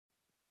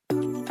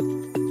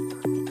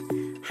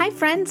Hi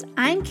friends,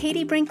 I'm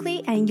Katie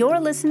Brinkley and you're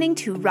listening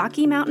to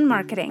Rocky Mountain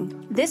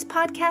Marketing. This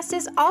podcast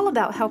is all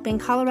about helping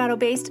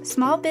Colorado-based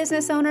small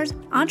business owners,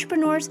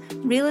 entrepreneurs,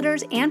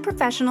 realtors, and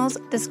professionals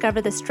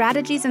discover the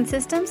strategies and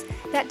systems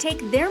that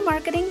take their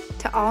marketing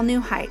to all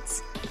new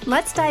heights.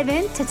 Let's dive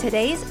into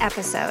today's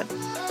episode.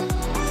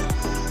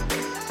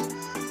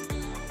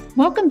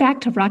 Welcome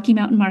back to Rocky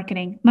Mountain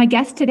Marketing. My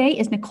guest today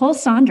is Nicole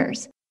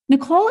Saunders.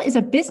 Nicole is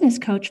a business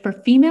coach for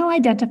female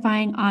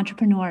identifying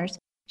entrepreneurs.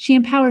 She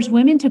empowers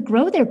women to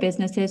grow their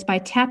businesses by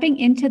tapping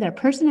into their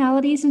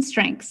personalities and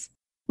strengths.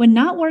 When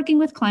not working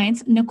with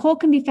clients, Nicole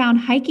can be found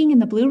hiking in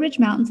the Blue Ridge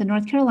Mountains in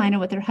North Carolina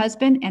with her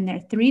husband and their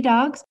 3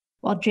 dogs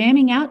while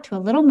jamming out to a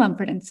little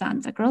Mumford &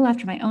 Sons, a girl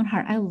after my own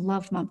heart. I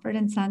love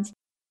Mumford & Sons.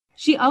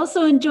 She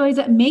also enjoys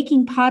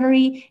making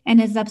pottery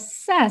and is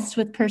obsessed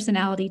with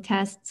personality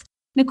tests.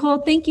 Nicole,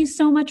 thank you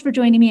so much for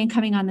joining me and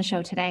coming on the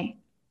show today.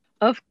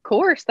 Of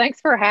course. Thanks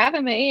for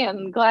having me.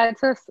 I'm glad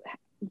to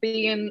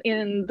be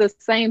in the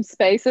same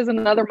space as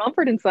another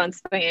Mumford &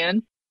 Sons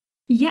fan.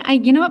 Yeah,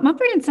 you know what,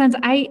 Mumford & Sons,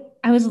 I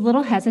was a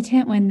little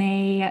hesitant when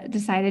they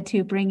decided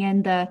to bring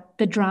in the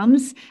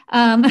drums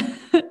a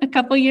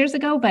couple years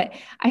ago, but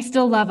I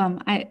still love him.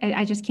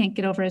 I just can't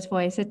get over his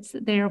voice.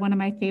 They're one of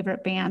my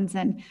favorite bands,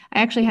 and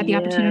I actually had the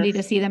opportunity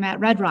to see them at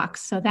Red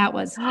Rocks, so that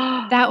was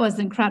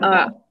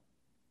incredible.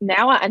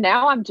 Now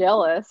I'm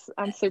jealous.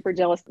 I'm super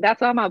jealous.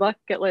 That's on my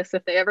bucket list.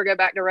 If they ever go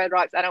back to Red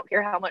Rocks, I don't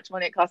care how much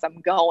money it costs,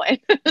 I'm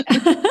going.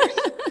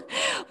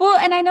 Well,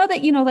 and I know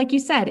that, like you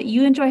said,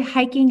 you enjoy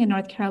hiking in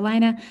North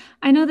Carolina.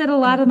 I know that a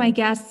lot of my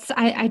guests,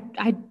 I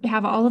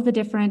have all of the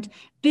different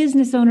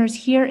business owners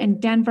here in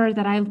Denver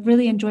that I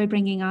really enjoy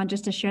bringing on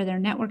just to share their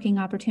networking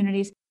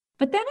opportunities.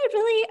 But then I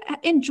really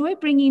enjoy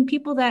bringing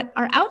people that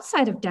are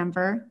outside of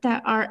Denver,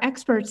 that are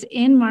experts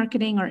in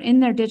marketing or in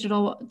their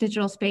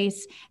digital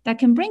space that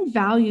can bring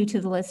value to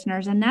the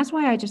listeners. And that's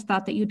why I just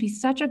thought that you'd be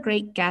such a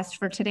great guest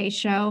for today's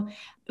show.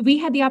 We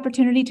had the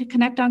opportunity to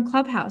connect on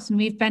Clubhouse, and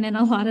we've been in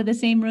a lot of the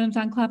same rooms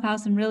on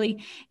Clubhouse and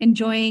really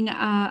enjoying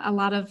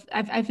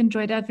I've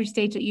enjoyed every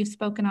stage that you've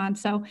spoken on.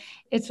 So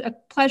it's a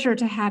pleasure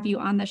to have you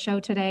on the show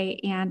today.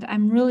 And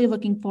I'm really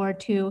looking forward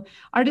to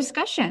our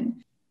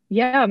discussion.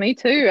 Yeah, me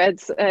too.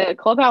 It's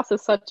Clubhouse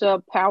is such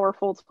a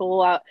powerful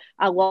tool.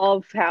 I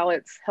love how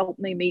it's helped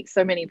me meet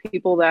so many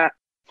people that,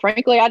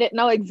 frankly, I didn't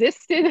know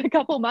existed a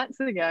couple months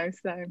ago.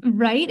 So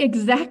right,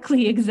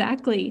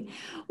 exactly.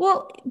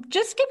 Well,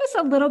 just give us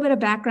a little bit of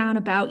background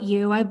about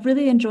you. I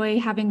really enjoy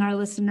having our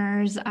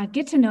listeners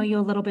get to know you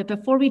a little bit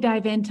before we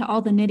dive into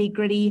all the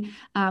nitty-gritty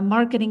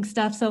marketing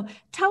stuff. So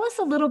tell us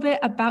a little bit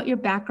about your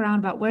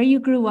background, about where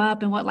you grew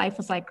up and what life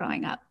was like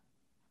growing up.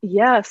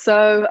 Yeah,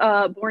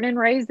 so born and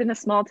raised in a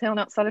small town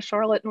outside of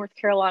Charlotte, North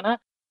Carolina.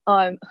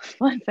 Fun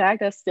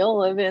fact, I still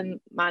live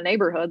in my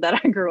neighborhood that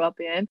I grew up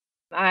in.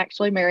 I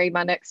actually married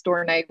my next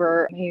door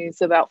neighbor.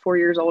 He's about 4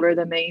 years older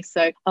than me.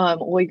 So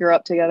we grew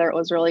up together. It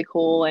was really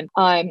cool.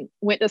 And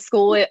went to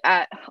school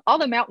at all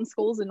the mountain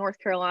schools in North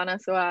Carolina.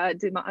 So I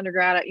did my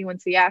undergrad at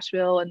UNC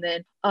Asheville, and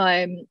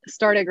then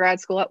started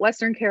grad school at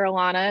Western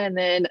Carolina, and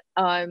then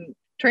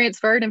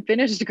transferred and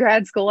finished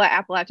grad school at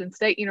Appalachian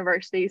State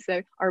University.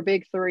 So our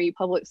big 3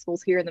 public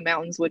schools here in the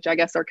mountains, which I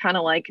guess are kind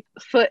of like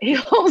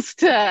foothills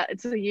to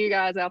you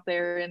guys out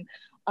there in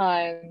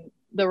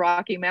the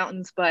Rocky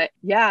Mountains. But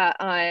yeah,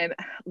 I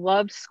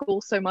loved school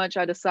so much.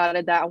 I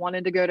decided that I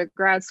wanted to go to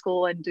grad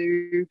school and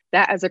do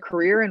that as a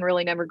career and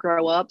really never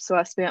grow up. So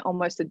I spent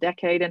almost a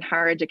decade in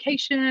higher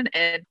education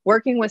and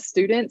working with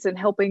students and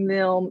helping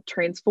them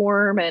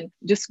transform and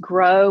just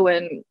grow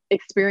and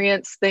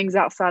experience things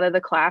outside of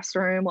the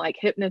classroom, like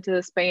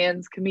hypnotists,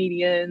 bands,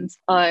 comedians,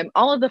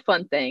 all of the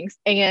fun things.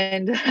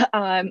 And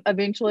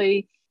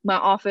eventually my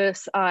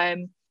office,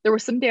 there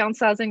was some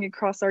downsizing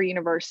across our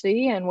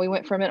university, and we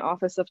went from an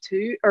office of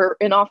 4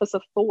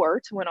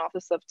 to an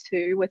office of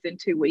 2 within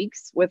 2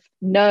 weeks, with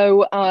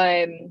no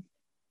end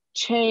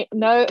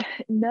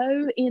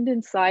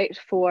in sight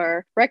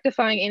for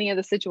rectifying any of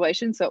the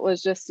situation. So it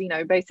was just,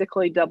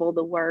 basically double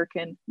the work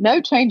and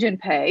no change in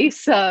pay.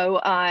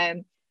 So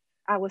I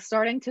was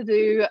starting to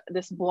do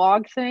this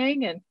blog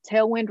thing, and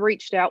Tailwind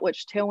reached out,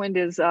 which Tailwind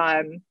is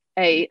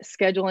a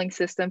scheduling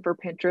system for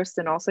Pinterest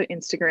and also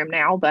Instagram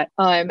now, but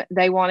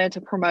they wanted to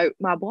promote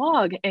my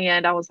blog,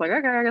 and I was like,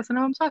 okay, I guess I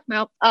know what I'm talking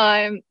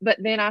about. But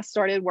then I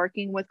started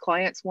working with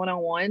clients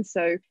one-on-one.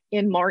 So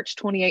in March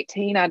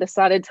 2018, I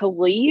decided to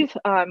leave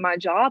my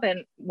job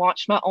and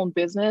launch my own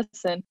business,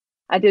 and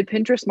I did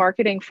Pinterest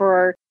marketing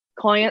for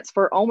clients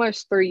for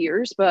almost 3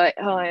 years. But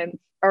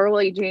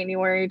early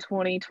January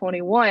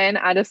 2021,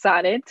 I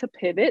decided to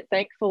pivot.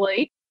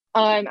 Thankfully,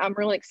 I'm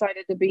really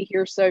excited to be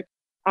here. So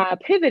I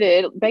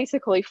pivoted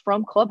basically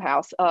from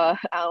Clubhouse.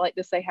 I like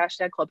to say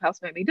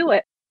 #Clubhouse made me do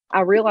it. I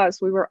realized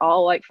we were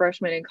all like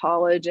freshmen in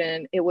college,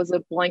 and it was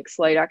a blank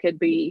slate. I could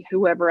be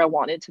whoever I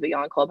wanted to be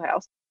on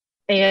Clubhouse.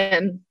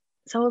 And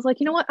so I was like,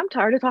 you know what? I'm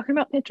tired of talking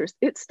about Pinterest.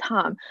 It's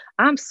time.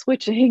 I'm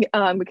switching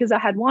because I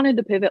had wanted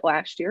to pivot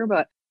last year,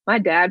 but my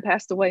dad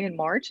passed away in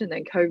March, and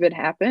then COVID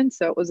happened.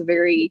 So it was a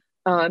very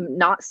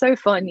not so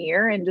fun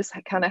year and just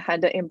kind of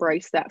had to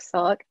embrace that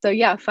suck. So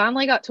yeah,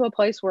 finally got to a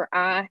place where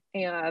I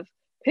have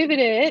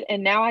pivoted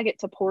and now I get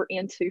to pour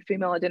into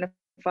female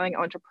identifying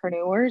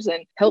entrepreneurs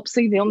and help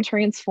see them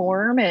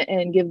transform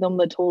and give them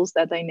the tools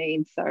that they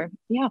need. So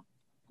yeah.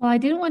 Well, I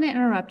didn't want to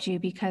interrupt you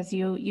because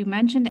you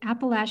mentioned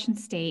Appalachian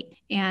State,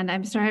 and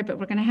I'm sorry, but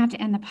we're going to have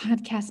to end the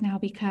podcast now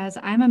because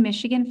I'm a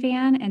Michigan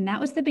fan, and that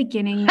was the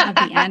beginning of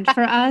the end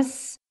for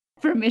us,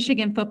 for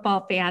Michigan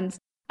football fans,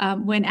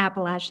 when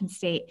Appalachian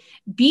State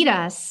beat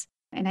us.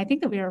 And I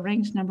think that we were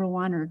ranked number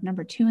 1 or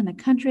number 2 in the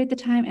country at the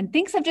time, and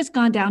things have just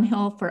gone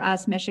downhill for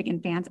us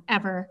Michigan fans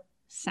ever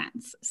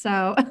since.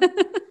 So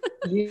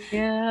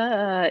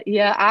yeah,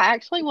 I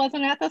actually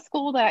wasn't at the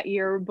school that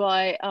year,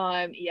 but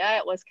yeah,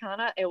 it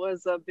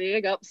was a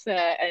big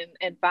upset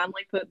and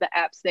finally put the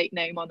App State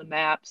name on the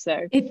map.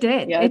 So it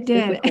did. yeah, It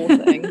did. it's a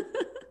cool thing.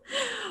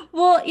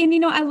 Well,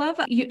 and I love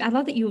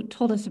that you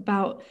told us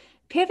about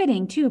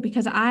pivoting too,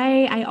 because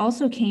I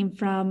also came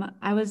from,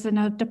 I was in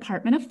a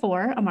department of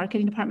 4, a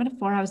marketing department of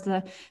 4. So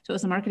it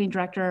was a marketing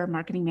director,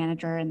 marketing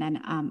manager, and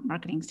then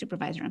marketing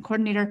supervisor and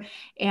coordinator.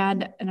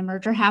 And a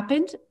merger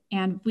happened,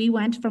 and we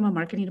went from a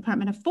marketing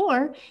department of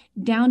 4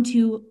 down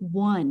to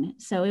 1.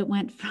 So it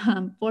went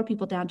from 4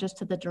 people down just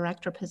to the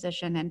director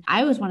position. And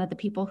I was one of the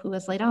people who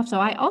was laid off. So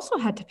I also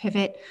had to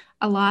pivot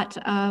a lot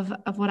of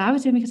what I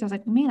was doing because I was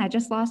like, man, I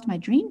just lost my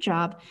dream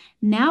job.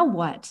 Now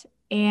what?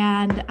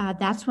 And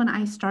that's when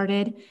I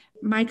started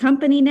my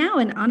company now.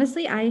 And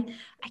honestly, I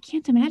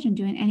can't imagine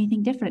doing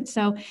anything different.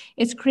 So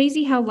it's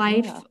crazy how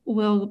life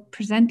will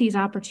present these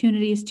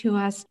opportunities to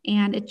us.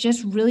 And it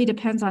just really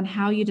depends on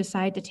how you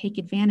decide to take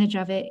advantage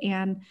of it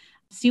and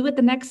see what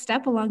the next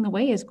step along the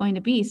way is going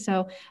to be.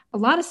 So a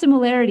lot of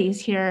similarities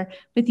here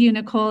with you,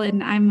 Nicole.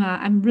 And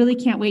I'm really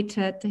can't wait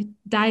to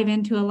dive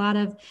into a lot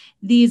of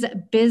these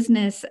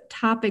business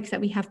topics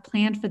that we have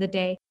planned for the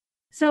day.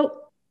 So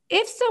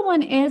if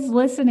someone is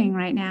listening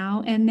right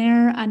now and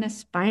they're an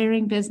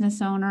aspiring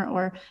business owner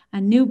or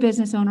a new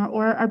business owner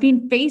or are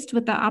being faced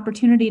with the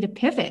opportunity to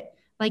pivot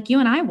like you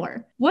and I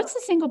were, what's the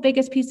single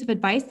biggest piece of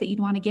advice that you'd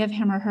want to give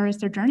him or her as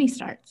their journey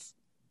starts?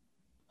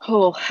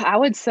 Oh, I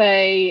would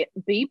say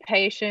be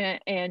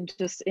patient and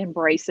just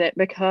embrace it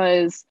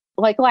because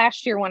like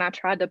last year when I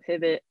tried to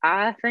pivot,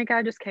 I think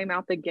I just came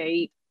out the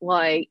gate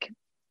like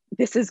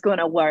this is going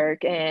to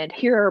work and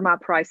here are my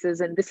prices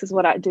and this is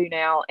what I do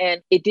now,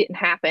 and it didn't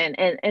happen,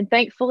 and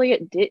thankfully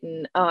it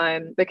didn't,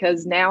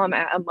 because now I'm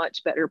at a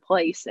much better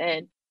place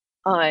and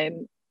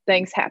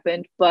things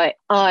happened, but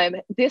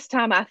this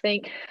time I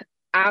think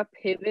I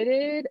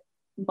pivoted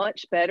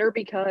much better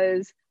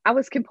because I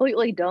was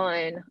completely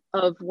done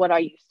of what I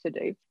used to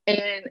do,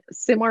 and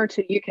similar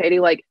to you, Katie,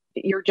 like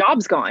your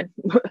job's gone.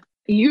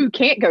 You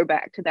can't go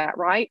back to that,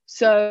 right?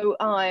 So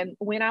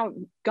when I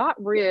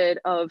got rid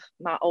of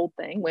my old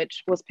thing,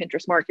 which was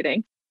Pinterest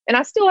marketing, and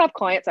I still have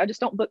clients, I just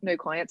don't book new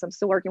clients. I'm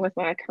still working with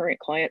my current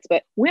clients.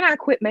 But when I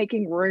quit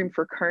making room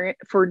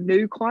for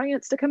new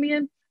clients to come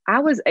in, I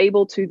was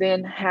able to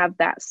then have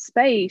that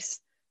space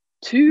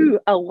to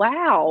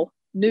allow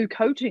new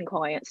coaching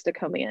clients to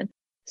come in.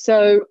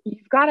 So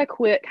you've got to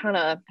quit kind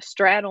of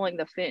straddling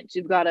the fence.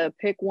 You've got to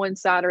pick one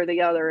side or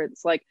the other.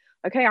 It's like,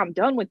 okay, I'm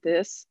done with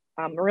this.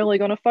 I'm really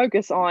going to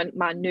focus on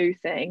my new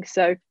thing.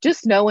 So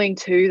just knowing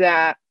too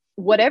that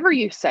whatever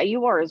you say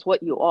you are is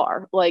what you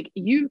are. Like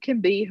you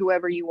can be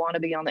whoever you want to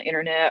be on the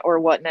internet or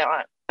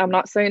whatnot. I'm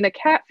not saying to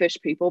catfish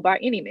people by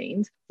any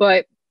means,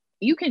 but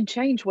you can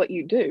change what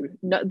you do.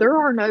 No, there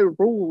are no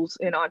rules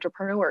in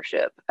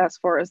entrepreneurship as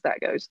far as that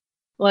goes.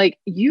 Like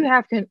you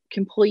have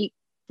complete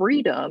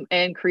freedom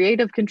and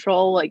creative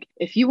control. Like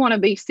if you want to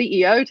be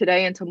CEO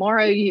today and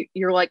tomorrow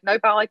you're like,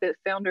 nope, I like the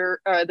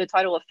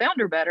title of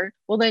founder better.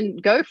 Well, then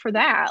go for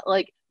that.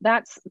 Like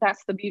that's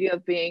the beauty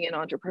of being in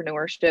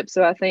entrepreneurship.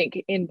 So I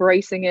think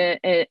embracing it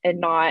and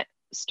not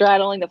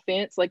straddling the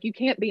fence. Like you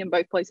can't be in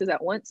both places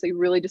at once. So you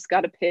really just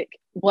got to pick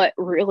what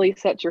really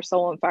sets your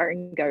soul on fire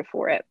and go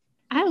for it.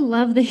 I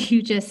love that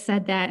you just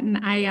said that. And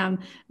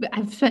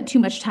I've spent too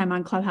much time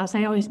on Clubhouse.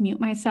 I always mute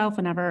myself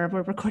whenever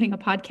we're recording a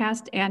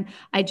podcast. And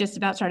I just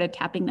about started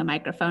tapping the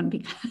microphone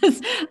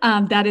because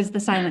that is the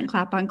silent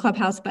clap on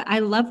Clubhouse. But I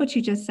love what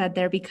you just said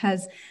there,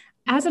 because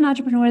as an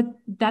entrepreneur,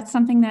 that's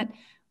something that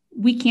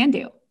we can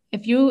do.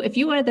 If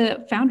you are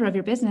the founder of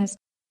your business,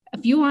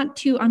 if you want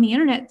to on the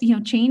internet,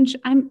 change,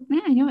 you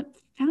know what?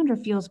 Founder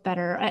feels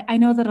better. I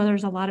know that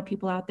there's a lot of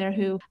people out there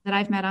that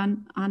I've met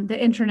on the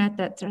internet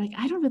that are like,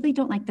 I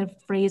don't like the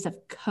phrase of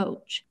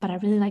coach, but I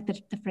really like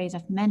the phrase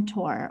of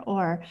mentor.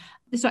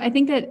 So I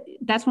think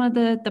that's one of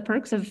the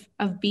perks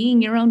of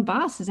being your own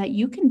boss is that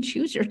you can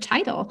choose your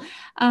title,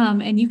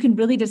 and you can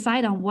really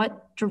decide on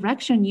what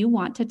direction you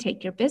want to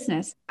take your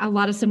business. A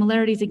lot of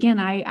similarities. Again,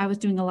 I was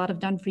doing a lot of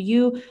done for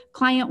you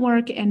client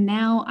work, and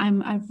now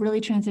I've really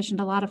transitioned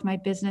a lot of my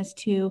business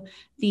to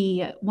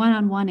the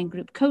one-on-one and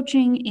group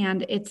coaching,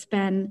 and it's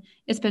been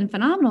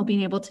phenomenal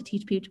being able to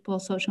teach people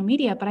social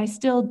media. But I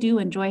still do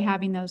enjoy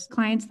having those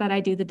clients that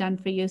I do the done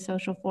for you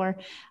social for.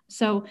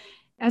 So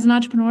as an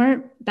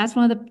entrepreneur, that's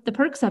one of the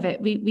perks of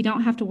it. We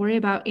don't have to worry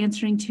about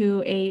answering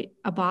to a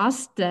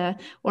boss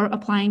or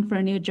applying for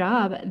a new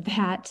job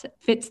that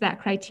fits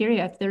that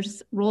criteria. If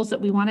there's roles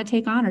that we want to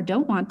take on or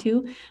don't want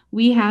to,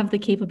 we have the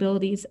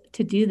capabilities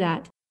to do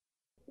that.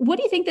 What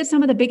do you think that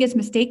some of the biggest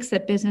mistakes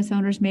that business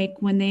owners make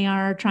when they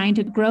are trying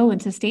to grow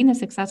and sustain a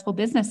successful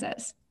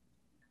businesses?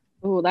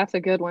 Oh, that's a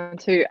good one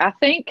too. I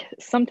think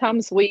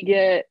sometimes we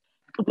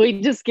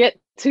just get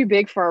too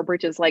big for our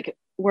britches. Like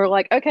we're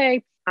like,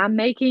 okay, I'm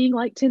making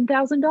like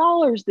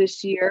 $10,000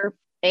 this year,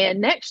 and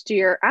next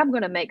year I'm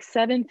going to make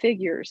seven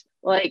figures.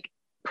 Like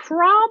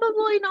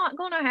probably not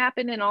going to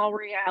happen in all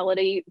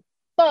reality,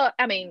 but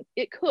I mean,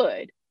 it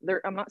could.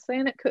 I'm not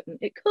saying it couldn't.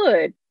 It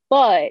could,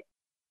 but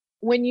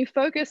when you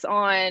focus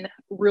on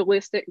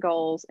realistic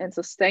goals and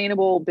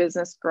sustainable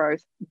business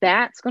growth,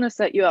 that's going to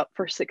set you up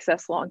for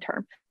success long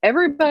term.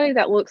 Everybody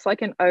that looks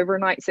like an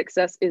overnight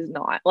success is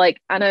not. Like,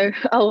 I know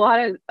a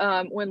lot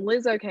of when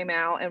Lizzo came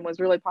out and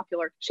was really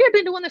popular, she had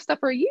been doing this stuff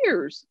for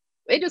years.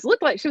 It just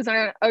looked like she was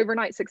an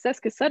overnight success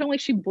because suddenly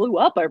she blew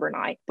up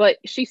overnight. But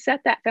she set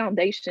that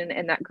foundation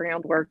and that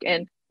groundwork.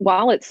 And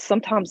while it's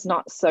sometimes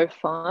not so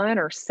fun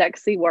or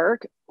sexy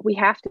work, we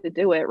have to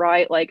do it,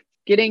 right? Like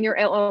getting your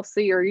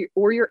LLC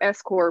or your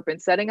S Corp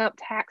and setting up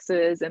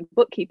taxes and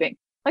bookkeeping.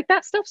 Like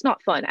that stuff's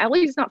not fun. At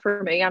least not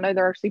for me. I know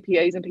there are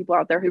CPAs and people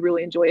out there who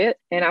really enjoy it,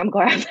 and I'm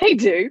glad they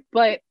do.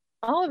 But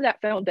all of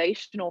that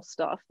foundational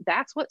stuff,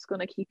 that's what's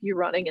going to keep you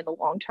running in the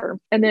long term.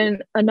 And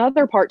then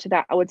another part to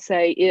that, I would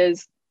say,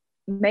 is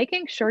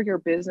making sure your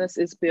business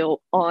is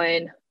built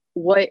on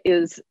what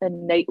is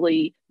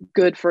innately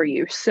good for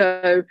you.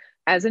 So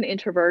as an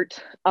introvert,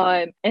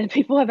 and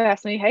people have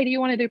asked me, hey, do you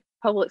want to do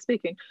public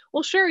speaking?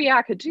 Well, sure, yeah,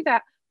 I could do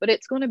that, but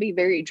it's going to be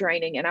very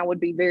draining and I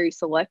would be very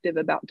selective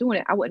about doing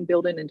it. I wouldn't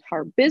build an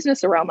entire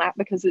business around that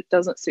because it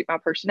doesn't suit my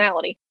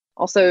personality.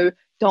 Also,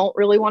 don't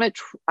really want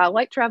to, I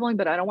like traveling,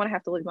 but I don't want to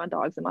have to leave my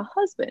dogs and my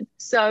husband.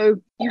 So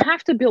you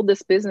have to build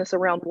this business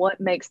around what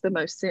makes the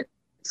most sense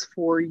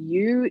for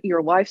you,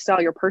 your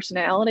lifestyle, your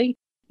personality.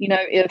 You know,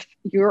 if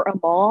you're a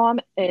mom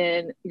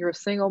and you're a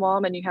single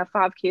mom and you have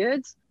 5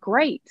 kids,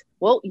 great.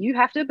 Well, you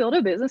have to build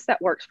a business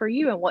that works for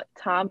you and what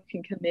time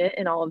you can commit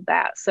and all of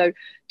that. So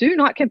do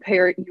not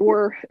compare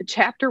your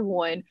chapter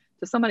 1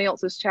 to somebody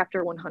else's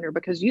chapter 100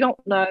 because you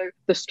don't know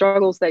the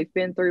struggles they've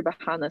been through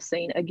behind the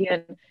scene.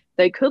 Again,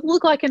 they could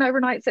look like an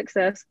overnight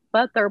success,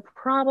 but they're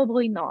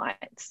probably not.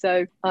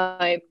 So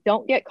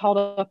don't get caught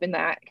up in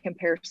that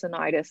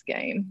comparisonitis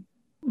game.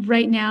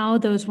 Right now,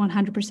 those 100%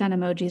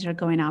 emojis are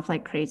going off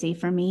like crazy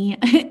for me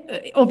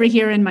over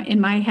here in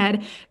my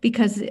head,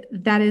 because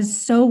that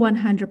is so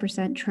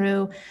 100%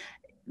 true.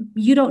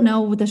 You don't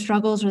know the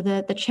struggles or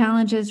the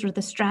challenges or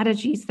the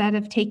strategies that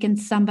have taken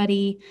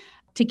somebody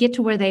to get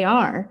to where they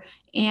are.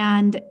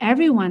 And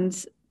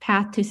everyone's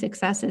path to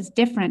success is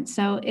different.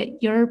 So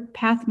your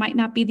path might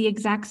not be the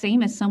exact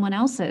same as someone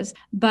else's,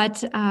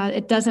 but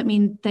it doesn't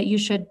mean that you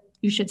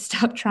should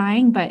stop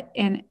trying.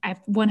 And I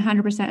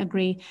 100%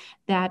 agree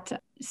that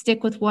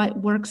stick with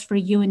what works for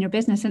you and your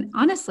business. And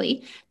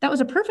honestly, that was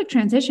a perfect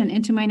transition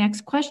into my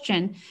next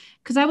question,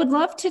 because I would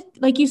love to,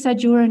 like you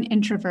said, you were an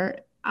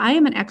introvert. I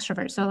am an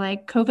extrovert. So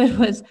like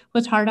COVID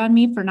was hard on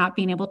me for not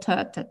being able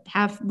to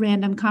have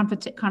random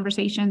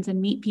conversations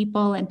and meet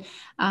people. And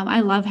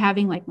I love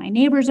having like my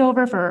neighbors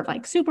over for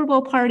like Super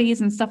Bowl parties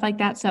and stuff like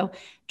that. So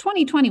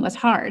 2020 was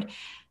hard.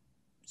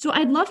 So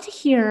I'd love to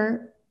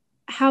hear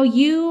how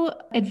you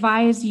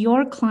advise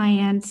your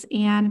clients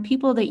and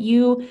people that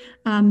you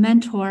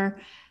mentor,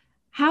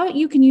 how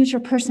you can use your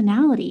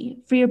personality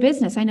for your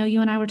business. I know you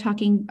and I were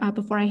talking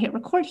before I hit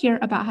record here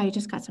about how you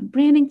just got some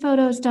branding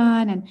photos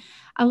done. And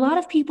a lot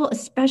of people,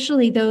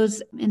 especially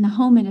those in the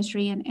home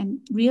industry and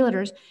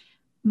realtors,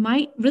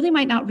 might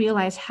not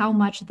realize how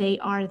much they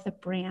are the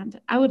brand.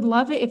 I would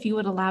love it if you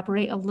would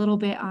elaborate a little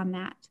bit on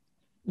that.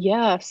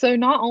 Yeah. So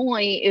not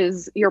only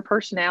is your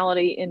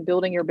personality in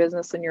building your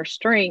business and your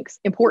strengths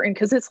important,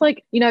 because it's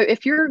like, you know,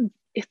 if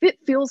it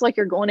feels like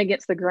you're going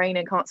against the grain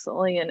and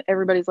constantly, and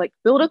everybody's like,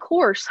 build a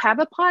course, have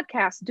a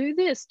podcast, do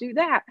this, do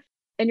that.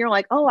 And you're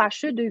like, oh, I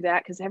should do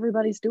that because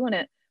everybody's doing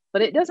it,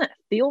 but it doesn't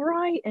feel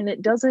right and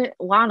it doesn't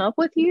line up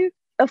with you.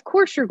 Of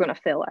course, you're going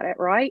to fail at it,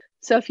 right?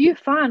 So if you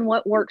find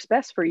what works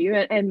best for you,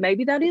 and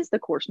maybe that is the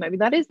course, maybe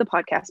that is the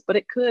podcast, but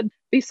it could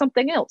be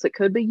something else. It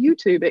could be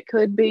YouTube. It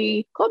could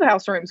be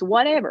Clubhouse rooms,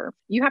 whatever.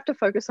 You have to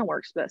focus on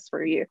what's best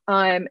for you.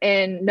 And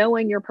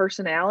knowing your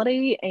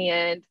personality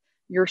and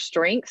your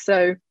strengths.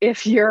 So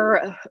if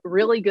you're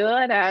really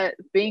good at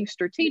being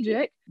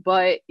strategic,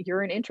 but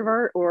you're an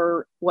introvert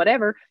or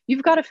whatever,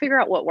 you've got to figure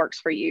out what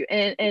works for you.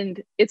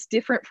 And it's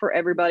different for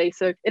everybody.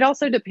 So it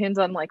also depends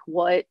on like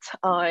what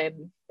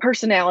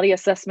personality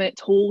assessment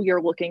tool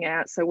you're looking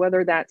at. So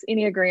whether that's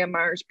Enneagram,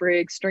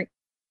 Myers-Briggs, Strengths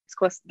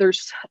Quest,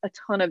 there's a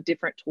ton of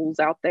different tools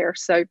out there.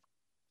 So,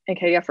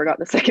 okay, I forgot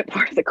the second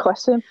part of the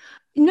question.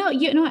 No,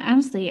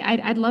 honestly,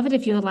 I'd love it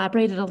if you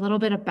elaborated a little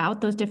bit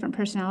about those different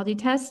personality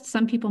tests.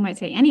 Some people might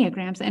say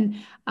Enneagrams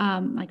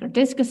and like or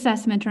DISC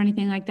assessment or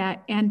anything like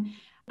that. And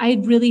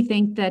I really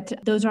think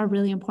that those are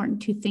really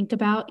important to think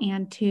about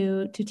and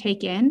to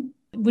take in.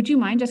 Would you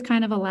mind just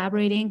kind of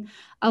elaborating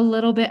a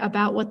little bit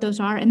about what those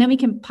are? And then we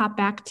can pop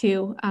back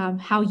to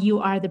how you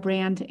are the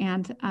brand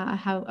and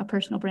how a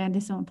personal brand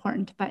is so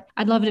important. But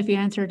I'd love it if you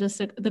answer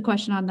just the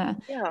question on the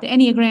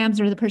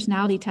Enneagrams or the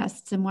personality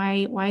tests and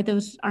why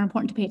those are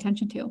important to pay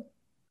attention to.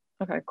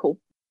 Okay, cool.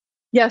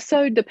 Yeah,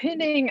 so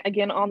depending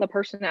again on the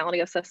personality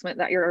assessment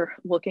that you're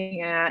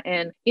looking at,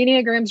 and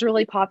Enneagram's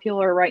really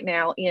popular right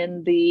now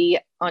in the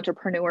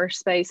entrepreneur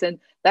space, and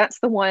that's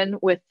the one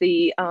with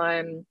the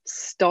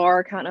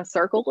star kind of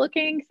circle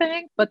looking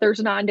thing. But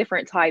there's 9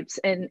 different types,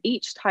 and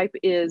each type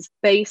is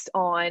based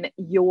on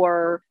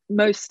your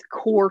most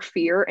core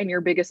fear and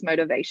your biggest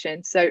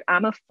motivation. So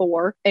I'm a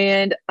 4,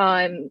 and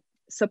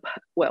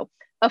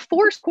a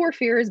 4's core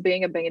fear is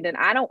being abandoned.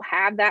 I don't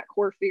have that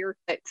core fear,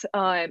 but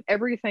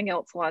everything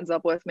else lines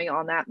up with me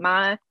on that.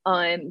 My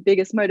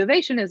biggest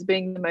motivation is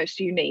being the most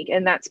unique.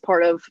 And that's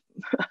part of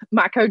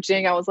my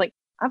coaching. I was like,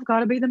 I've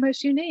got to be the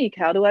most unique.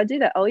 How do I do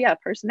that? Oh, yeah,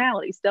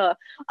 personality stuff.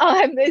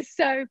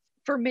 So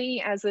for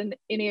me as an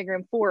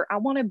Enneagram 4, I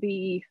want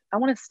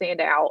to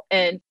stand out,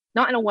 and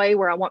not in a way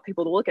where I want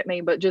people to look at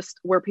me, but just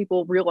where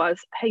people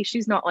realize, hey,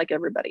 she's not like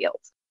everybody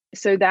else.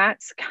 So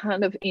that's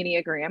kind of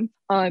Enneagram.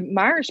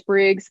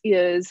 Myers-Briggs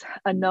is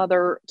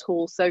another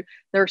tool. So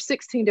there are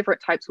 16 different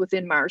types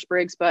within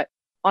Myers-Briggs, but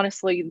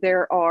honestly,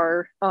 there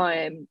are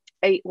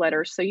 8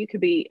 letters. So you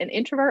could be an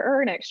introvert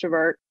or an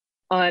extrovert.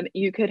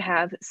 You could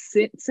have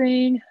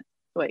sensing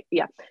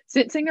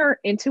or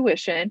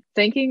intuition,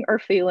 thinking or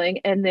feeling,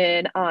 and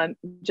then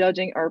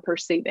judging or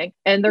perceiving.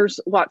 And there's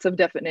lots of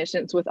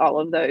definitions with all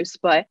of those,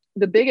 but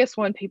the biggest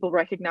one people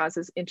recognize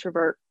is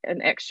introvert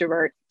and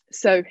extrovert.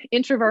 So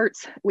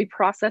introverts, we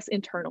process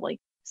internally.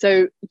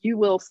 So you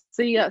will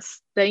see us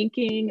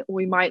thinking.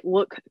 We might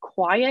look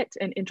quiet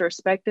and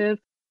introspective.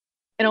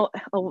 And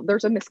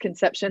there's a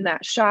misconception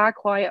that shy,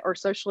 quiet, or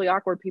socially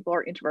awkward people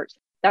are introverts.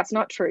 That's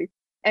not true.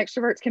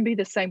 Extroverts can be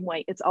the same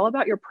way. It's all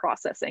about your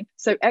processing.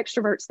 So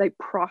extroverts, they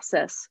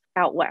process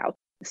out loud.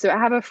 So I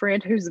have a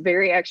friend who's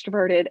very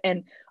extroverted,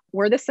 and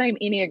we're the same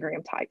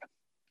Enneagram type,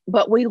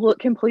 but we look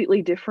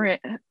completely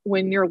different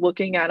when you're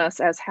looking at us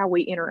as how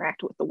we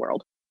interact with the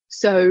world.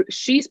 So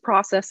she's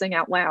processing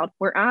out loud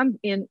where I'm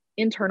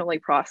internally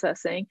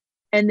processing.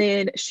 And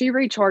then she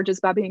recharges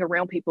by being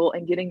around people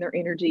and getting their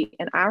energy.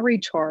 And I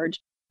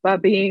recharge by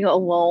being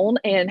alone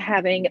and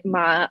having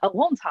my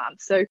alone time.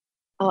 So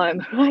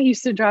I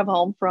used to drive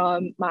home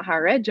from my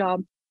higher ed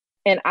job,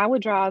 and I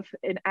would drive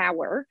an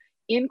hour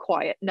in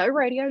quiet, no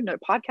radio, no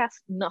podcast,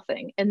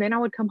 nothing. And then I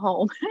would come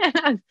home and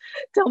I'd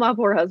tell my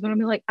poor husband, I'd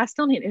be like, I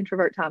still need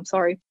introvert time.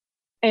 Sorry.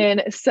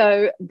 And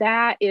so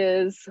that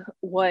is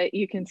what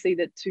you can see,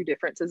 the 2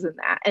 differences in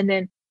that. And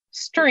then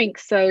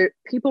strengths. So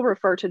people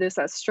refer to this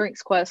as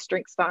Strengths Quest,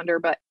 Strengths Finder,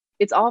 but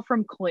it's all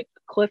from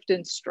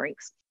Clifton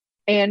Strengths.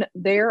 And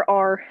there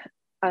are,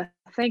 I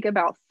think,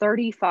 about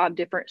 35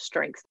 different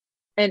strengths.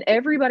 And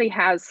everybody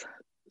has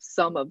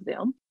some of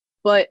them,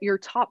 but your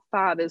top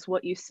 5 is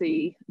what you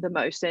see the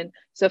most. And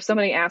so if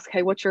somebody asks,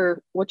 hey, what's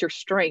your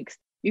strengths?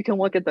 You can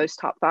look at those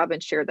top 5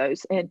 and share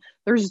those. And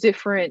there's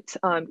different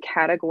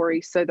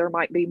categories. So there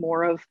might be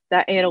more of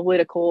that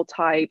analytical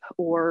type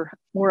or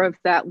more of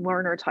that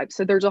learner type.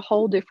 So there's a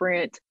whole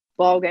different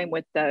ballgame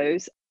with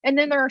those. And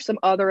then there are some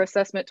other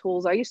assessment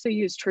tools. I used to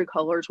use True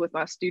Colors with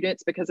my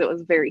students because it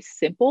was very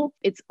simple.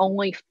 It's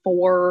only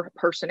 4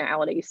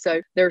 personalities.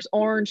 So there's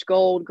orange,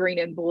 gold, green,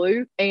 and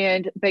blue.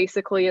 And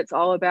basically it's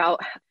all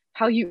about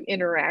how you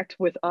interact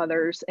with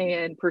others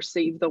and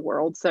perceive the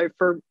world. So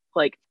for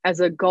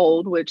as a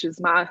gold, which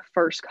is my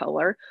first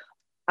color,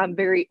 I'm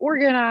very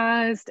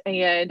organized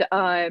and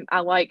I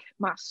like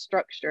my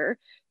structure.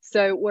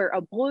 So where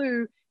a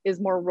blue is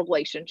more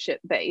relationship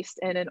based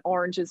and an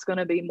orange is going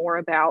to be more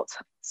about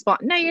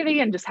spontaneity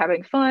and just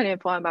having fun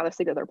and flying by the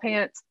seat of their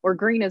pants, or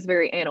green is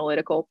very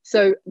analytical.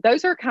 So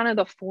those are kind of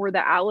the 4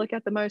 that I look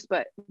at the most,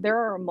 but there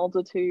are a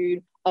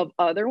multitude of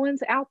other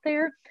ones out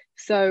there.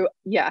 So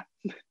yeah.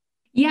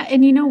 Yeah.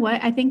 And you know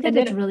what? I think that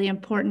it's really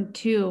important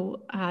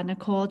too,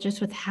 Nicole,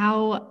 just with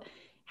how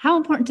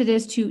important it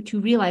is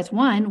to realize,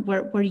 one,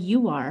 where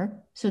you are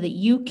so that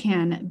you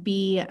can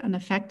be an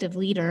effective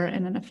leader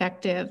and an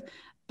effective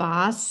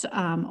boss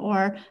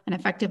or an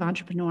effective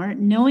entrepreneur,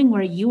 knowing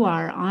where you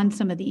are on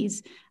some of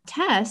these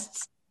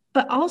tests,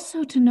 but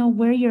also to know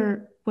where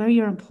your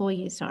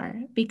employees are,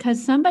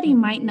 because somebody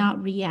might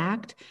not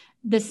react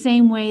the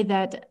same way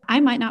that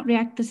I might not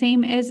react the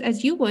same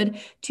as you would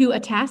to a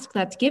task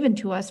that's given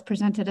to us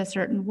presented a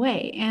certain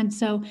way. And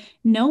so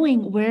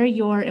knowing where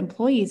your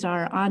employees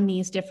are on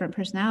these different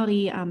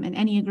personality and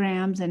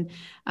Enneagrams and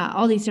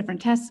all these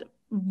different tests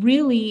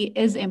really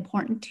is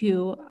important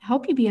to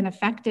help you be an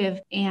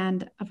effective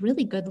and a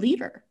really good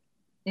leader.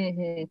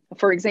 Mm-hmm.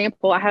 For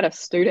example, I had a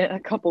student a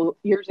couple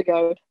years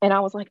ago, and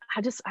I was like,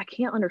 I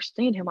can't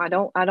understand him. I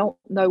don't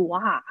know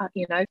why,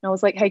 And I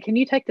was like, hey, can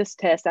you take this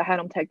test? I had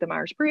him take the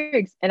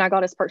Myers-Briggs, and I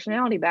got his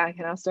personality back,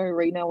 and I started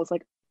reading. I was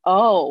like,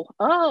 oh,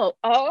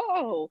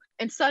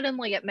 and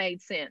suddenly it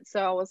made sense. So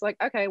I was like,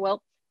 okay,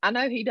 well, I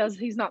know he does.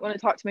 He's not going to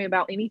talk to me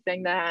about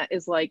anything that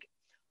is like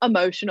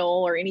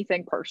emotional or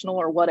anything personal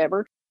or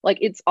whatever. Like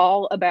it's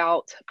all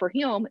about, for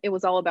him, it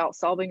was all about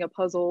solving a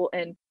puzzle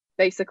and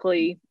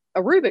basically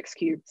a Rubik's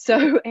Cube.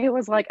 So it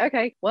was like,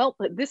 okay, well,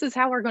 this is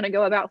how we're going to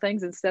go about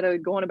things instead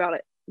of going about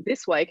it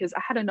this way. Cause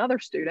I had another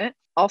student,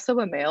 also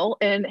a male,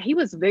 and he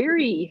was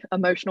very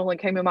emotional and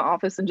came in my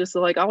office and just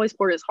like always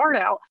poured his heart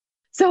out.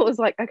 So it was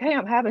like, okay,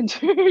 I'm having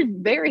two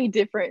very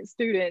different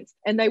students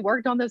and they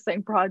worked on the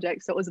same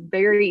project. So it was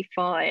very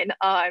fun.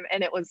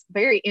 And it was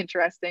very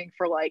interesting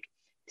for like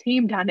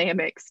team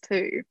dynamics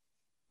too.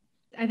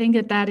 I think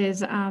that that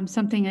is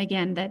something,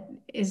 again, that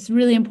is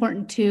really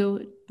important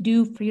to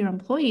do for your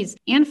employees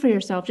and for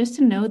yourself, just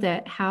to know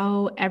that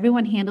how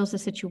everyone handles a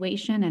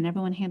situation and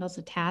everyone handles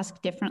a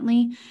task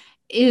differently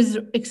is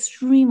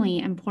extremely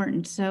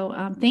important.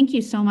 So thank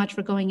you so much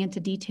for going into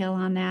detail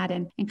on that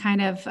and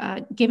kind of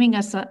giving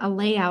us a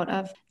layout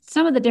of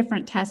some of the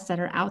different tests that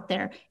are out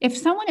there. If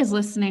someone is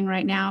listening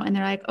right now and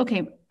they're like,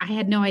 okay, I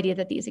had no idea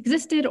that these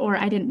existed, or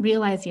I didn't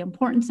realize the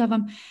importance of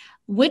them,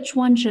 which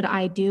one should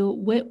I do?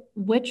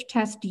 Which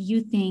test do you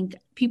think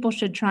people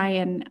should try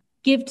and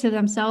give to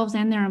themselves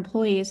and their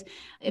employees?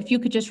 If you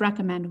could just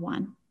recommend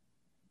one.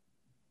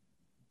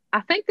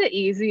 I think the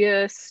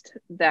easiest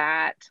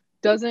that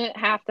doesn't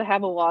have to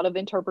have a lot of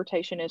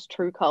interpretation is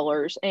True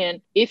Colors.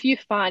 And if you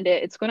find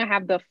it, it's going to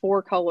have the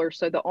four colors.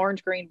 So the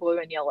orange, green, blue,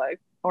 and yellow.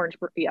 Orange,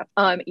 yeah,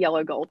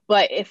 yellow, gold.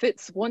 But if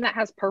it's one that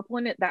has purple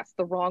in it, that's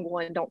the wrong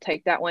one. Don't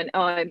take that one.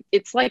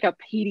 It's like a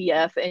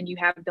PDF and you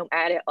have them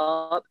add it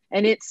up.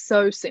 And it's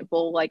so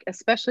simple, like,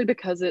 especially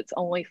because it's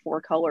only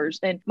four colors.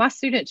 And my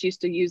students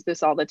used to use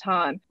this all the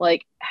time.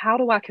 Like, how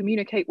do I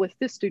communicate with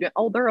this student?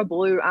 Oh, they're a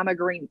blue, I'm a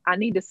green. I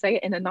need to say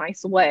it in a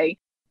nice way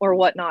or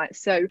whatnot.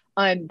 So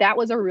that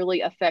was a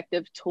really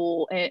effective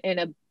tool and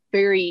a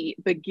very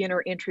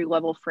beginner entry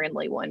level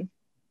friendly one.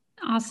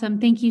 Awesome.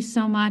 Thank you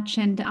so much.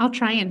 And I'll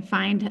try and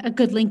find a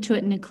good link to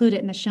it and include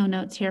it in the show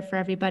notes here for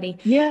everybody.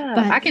 Yeah,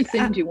 But I can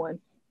send you one.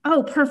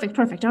 Oh, perfect.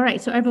 Perfect. All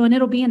right. So everyone,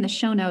 it'll be in the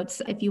show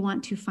notes if you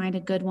want to find a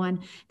good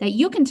one that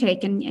you can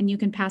take and you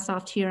can pass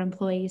off to your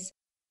employees.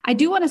 I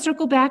do want to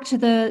circle back to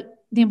the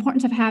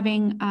importance of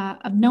having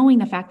of knowing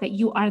the fact that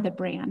you are the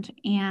brand.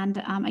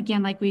 And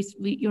again, like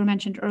you were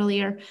mentioned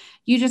earlier,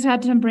 you just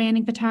had some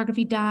branding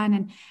photography done,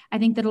 and I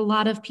think that a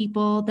lot of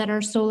people that are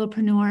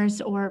solopreneurs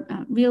or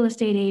real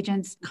estate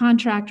agents,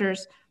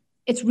 contractors,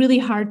 it's really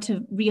hard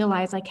to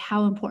realize like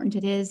how important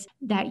it is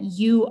that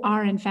you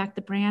are in fact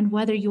the brand,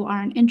 whether you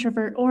are an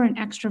introvert or an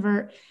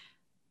extrovert.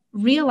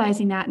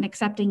 Realizing that and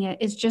accepting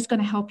it is just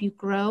going to help you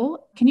grow.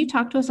 Can you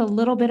talk to us a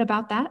little bit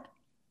about that?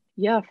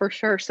 Yeah, for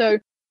sure. So,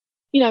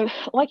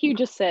 like you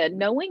just said,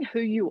 knowing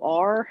who you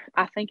are,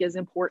 I think is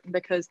important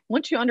because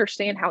once you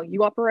understand how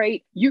you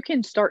operate, you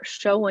can start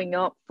showing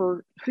up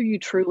for who you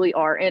truly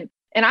are. And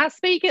I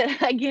speak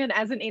it again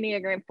as an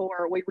Enneagram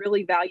 4, we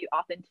really value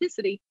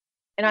authenticity.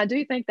 And I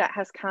do think that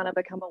has kind of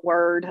become a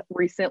word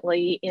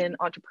recently in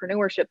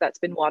entrepreneurship that's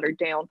been watered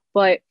down.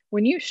 But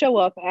when you show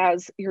up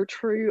as your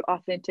true,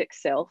 authentic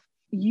self,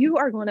 you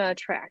are going to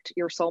attract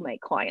your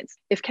soulmate clients.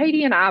 If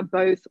Katie and I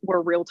both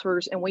were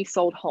realtors and we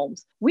sold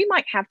homes, we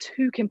might have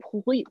two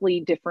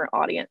completely different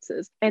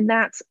audiences, and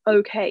that's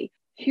okay.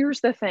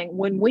 Here's the thing,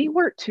 when we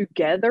work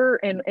together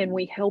and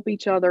we help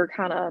each other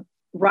kind of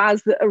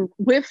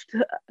lift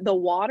the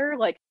water,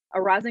 like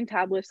a rising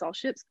tide lifts all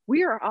ships,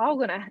 we are all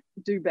going to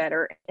do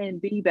better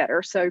and be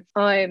better. So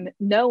I'm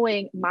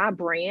knowing my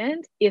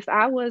brand. If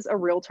I was a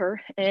realtor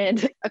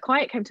and a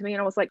client came to me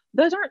and I was like,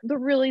 those aren't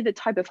really the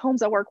type of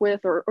homes I work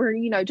with, or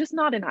just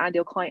not an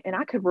ideal client, and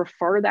I could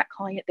refer that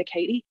client to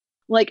Katie,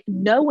 like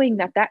knowing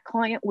that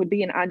client would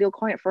be an ideal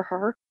client for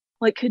her,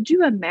 like, could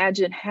you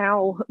imagine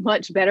how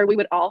much better we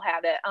would all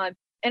have it?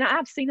 And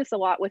I've seen this a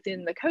lot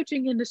within the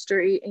coaching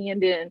industry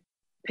and in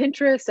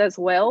Pinterest as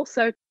well.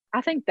 So I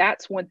think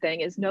that's one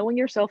thing, is knowing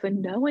yourself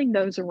and knowing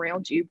those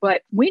around you.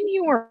 But when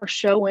you are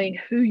showing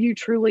who you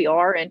truly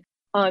are, and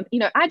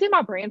I did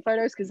my brand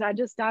photos because I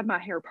just dyed my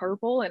hair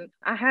purple, and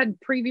I had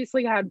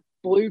previously had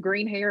blue,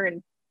 green hair,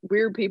 and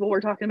weird people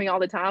were talking to me all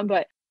the time.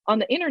 But on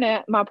the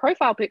internet, my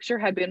profile picture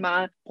had been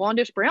my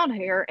blondish brown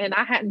hair, and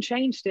I hadn't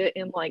changed it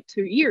in like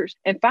 2 years.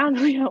 And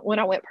finally, when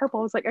I went purple,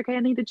 I was like, okay, I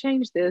need to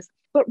change this.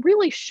 But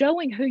really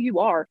showing who you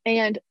are.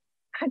 And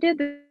I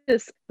did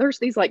this, there's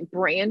these like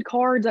brand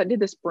cards. I did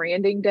this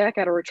branding deck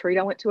at a retreat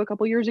I went to a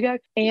couple years ago.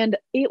 And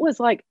it was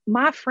like,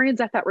 my friends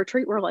at that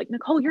retreat were like,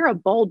 Nicole, you're a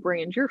bold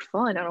brand. You're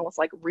fun. And I was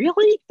like,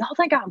 really? Y'all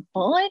think I'm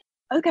fun?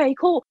 Okay,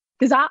 cool.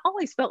 Because I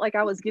always felt like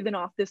I was giving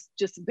off this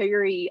just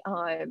very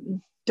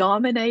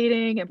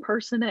dominating and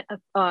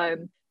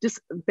just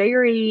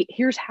very,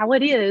 here's how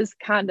it is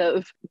kind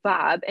of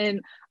vibe. And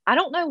I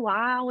don't know why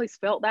I always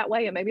felt that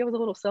way. And maybe I was a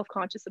little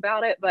self-conscious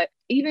about it. But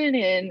even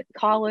in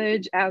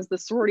college as the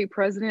sorority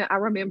president, I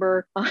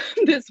remember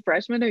this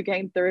freshman who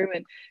came through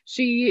and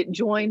she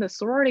joined the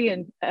sorority,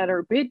 and at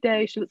her bid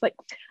day, she was like,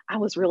 I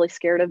was really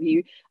scared of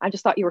you. I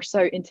just thought you were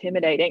so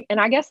intimidating. And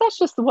I guess that's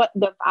just what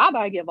the vibe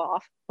I give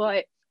off.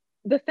 But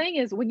the thing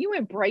is, when you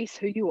embrace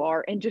who you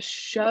are and just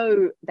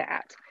show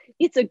that,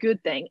 it's a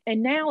good thing.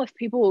 And now if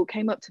people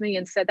came up to me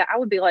and said that, I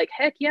would be like,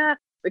 heck yeah,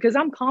 because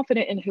I'm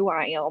confident in who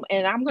I am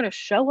and I'm going to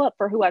show up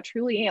for who I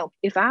truly am.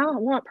 If I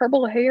want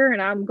purple hair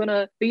and I'm going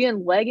to be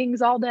in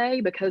leggings all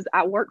day because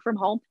I work from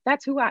home,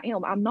 that's who I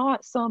am. I'm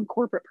not some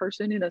corporate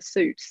person in a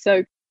suit.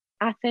 So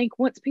I think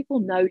once people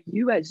know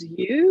you as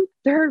you,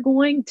 they're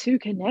going to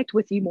connect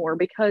with you more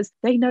because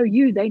they know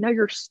you, they know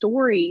your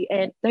story,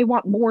 and they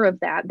want more of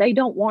that. They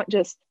don't want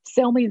just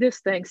sell me this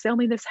thing, sell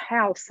me this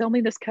house, sell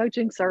me this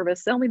coaching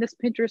service, sell me this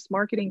Pinterest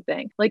marketing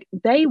thing. Like,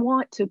 they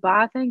want to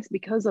buy things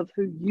because of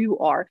who you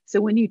are.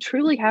 So when you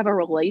truly have a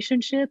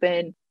relationship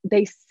and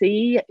they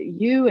see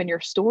you and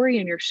your story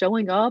and you're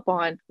showing up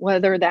on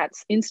whether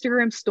that's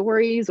Instagram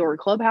stories or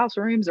Clubhouse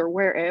rooms or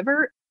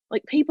wherever,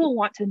 like, people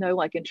want to know,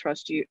 like, and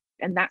trust you.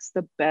 And that's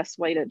the best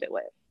way to do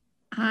it.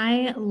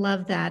 I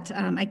love that.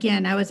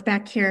 Again, I was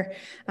back here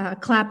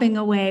clapping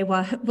away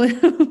while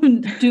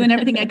doing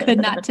everything I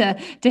could not to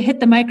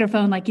hit the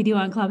microphone like you do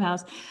on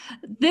Clubhouse.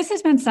 This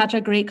has been such a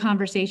great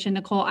conversation,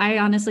 Nicole. I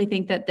honestly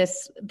think that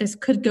this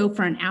could go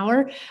for an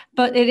hour,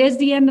 but it is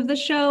the end of the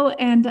show.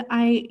 And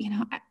I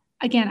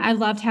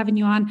loved having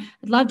you on.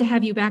 I'd love to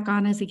have you back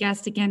on as a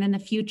guest again in the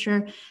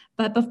future.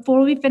 But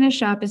before we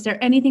finish up, is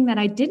there anything that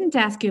I didn't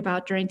ask you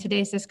about during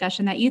today's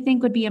discussion that you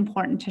think would be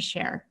important to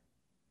share?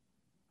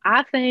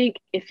 I think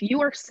if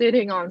you are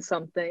sitting on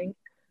something,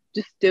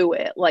 just do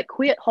it. Like,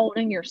 quit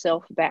holding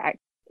yourself back.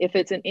 If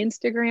it's an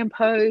Instagram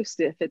post,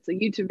 if it's a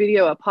YouTube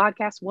video, a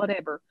podcast,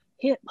 whatever,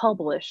 hit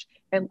publish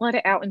and let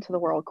it out into the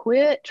world.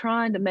 Quit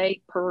trying to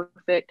make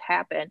perfect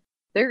happen.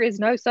 There is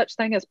no such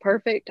thing as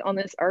perfect on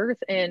this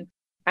earth. And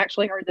I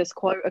actually heard this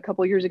quote a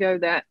couple of years ago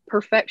that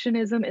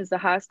perfectionism is the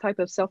highest type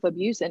of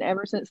self-abuse. And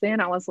ever since then,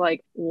 I was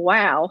like,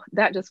 wow,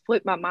 that just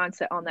flipped my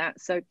mindset on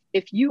that. So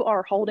if you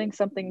are holding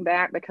something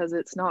back because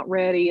it's not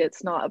ready,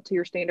 it's not up to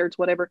your standards,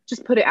 whatever,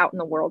 just put it out in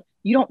the world.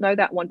 You don't know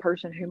that one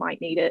person who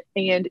might need it,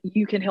 and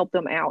you can help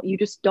them out. You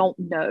just don't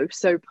know.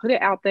 So put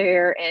it out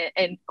there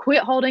and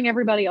quit holding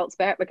everybody else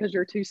back because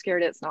you're too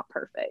scared it's not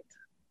perfect.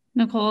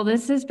 Nicole,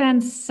 this has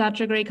been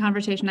such a great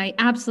conversation. I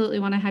absolutely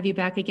want to have you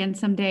back again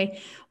someday.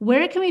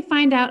 Where can we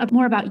find out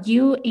more about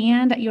you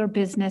and your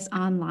business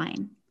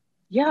online?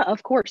 Yeah,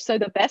 of course. So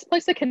the best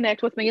place to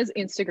connect with me is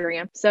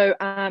Instagram. So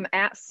I'm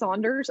at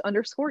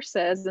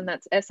Saunders_says, and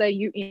that's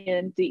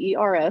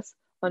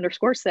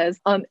SAUNDERS_says.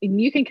 And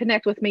you can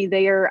connect with me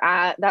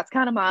there. That's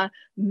kind of my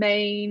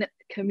main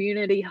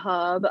community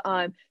hub.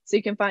 So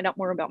you can find out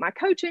more about my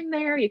coaching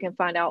there. You can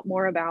find out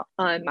more about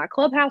my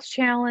Clubhouse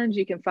challenge.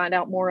 You can find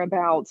out more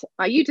about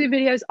my YouTube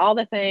videos, all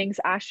the things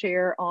I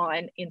share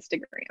on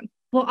Instagram.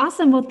 Well,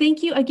 awesome. Well,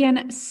 thank you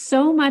again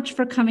so much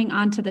for coming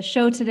on to the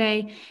show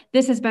today.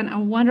 This has been a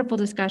wonderful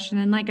discussion.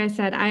 And like I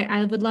said,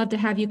 I would love to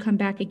have you come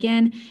back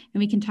again and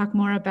we can talk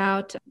more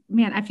about,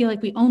 I feel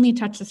like we only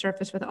touched the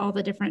surface with all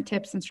the different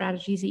tips and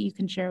strategies that you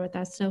can share with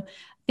us. So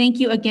thank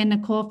you again,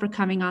 Nicole, for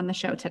coming on the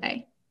show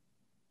today.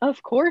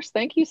 Of course.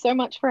 Thank you so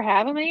much for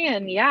having me.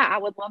 And yeah, I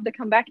would love to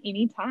come back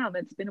anytime.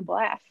 It's been a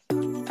blast.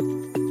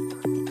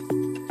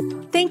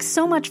 Thanks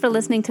so much for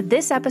listening to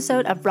this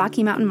episode of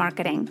Rocky Mountain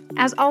Marketing.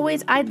 As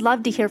always, I'd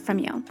love to hear from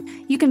you.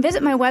 You can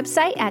visit my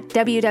website at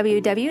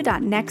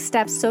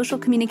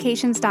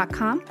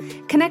www.nextstepsocialcommunications.com,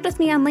 connect with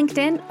me on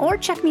LinkedIn, or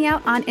check me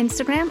out on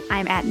Instagram.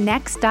 I'm at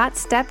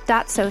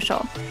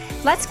next.step.social.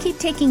 Let's keep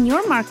taking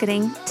your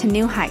marketing to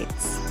new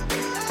heights.